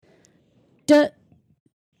da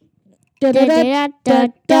da da da da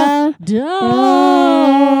da da.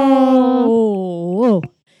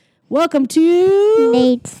 Welcome to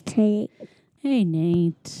Nate's Take. Hey,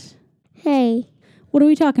 Nate. Hey, What are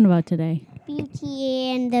we talking about today?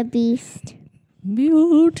 Beauty and the Beast.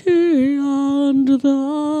 Beauty and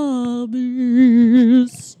the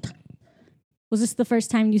Beast. Was this the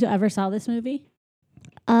first time you ever saw this movie?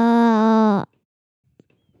 I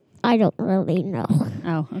don't really know.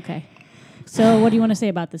 Oh, okay. So what do you want to say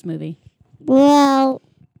about this movie? Well,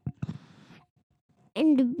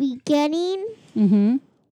 in the beginning,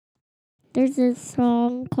 there's a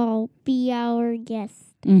song called Be Our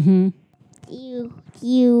Guest. You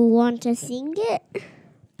want to sing it?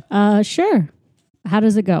 Sure. How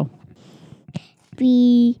does it go?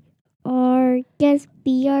 Be our guest,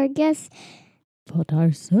 be our guest. Put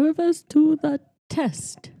our service to the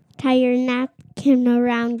test. Tie your napkin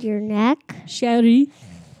around your neck. Sherry.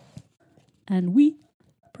 And we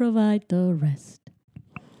provide the rest.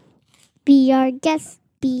 Be our guest,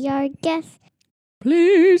 be our guest.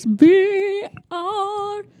 Please be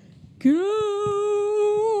our guest.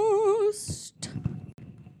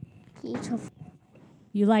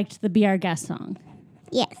 You liked the Be Our Guest song?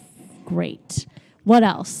 Yes. Great. What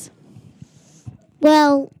else?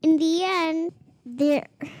 Well, in the end,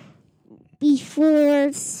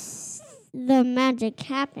 before the magic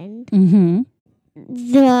happened,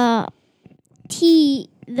 the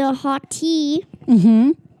hot tea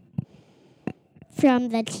from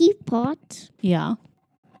the teapot, Yeah.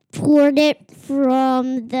 poured it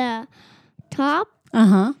from the top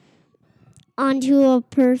onto a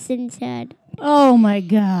person's head. Oh my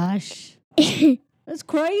gosh. That's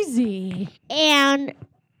crazy. And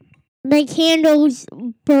the candles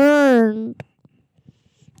burned.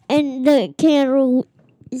 And the candles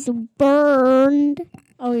burned.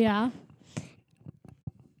 Oh yeah.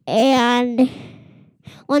 And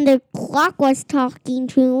when the clock was talking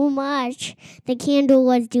too much, the candle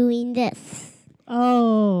was doing this.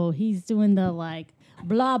 Oh, he's doing the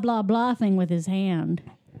blah blah blah thing with his hand.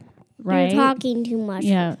 Right? You're talking too much.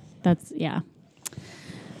 Yeah,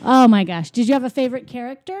 Oh my gosh. Did you have a favorite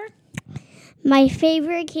character? My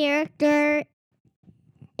favorite character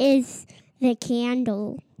is the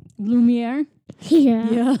candle. Lumiere? Yeah.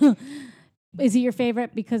 Yeah. Is he your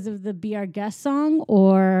favorite because of the Be Our Guest song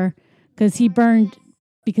or because he burned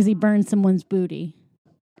someone's booty?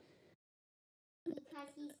 Because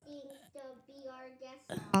he sings the Be Our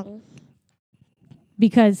Guest song.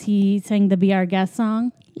 Because he sang the Be Our Guest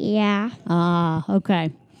song? Yeah. Ah,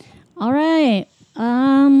 okay. All right.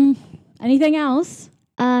 Anything else?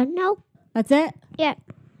 No. That's it? Yeah.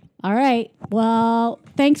 All right. Well,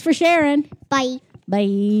 thanks for sharing. Bye.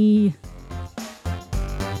 Bye.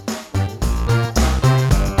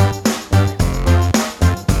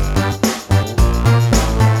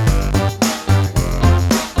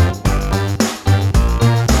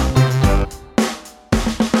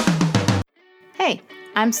 Hey,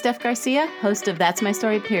 I'm Steph Garcia, host of That's My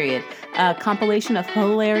Story Period, a compilation of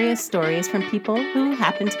hilarious stories from people who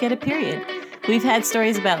happen to get a period. We've had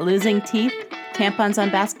stories about losing teeth, tampons on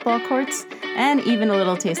basketball courts, and even a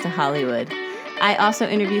little taste of Hollywood. I also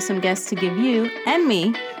interview some guests to give you, and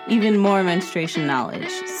me, even more menstruation knowledge.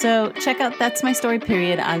 So check out That's My Story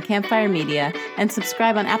Period on Campfire Media and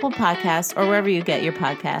subscribe on Apple Podcasts or wherever you get your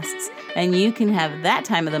podcasts. And you can have that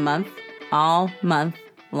time of the month all month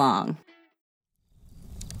long.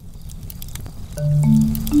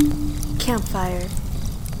 Campfire.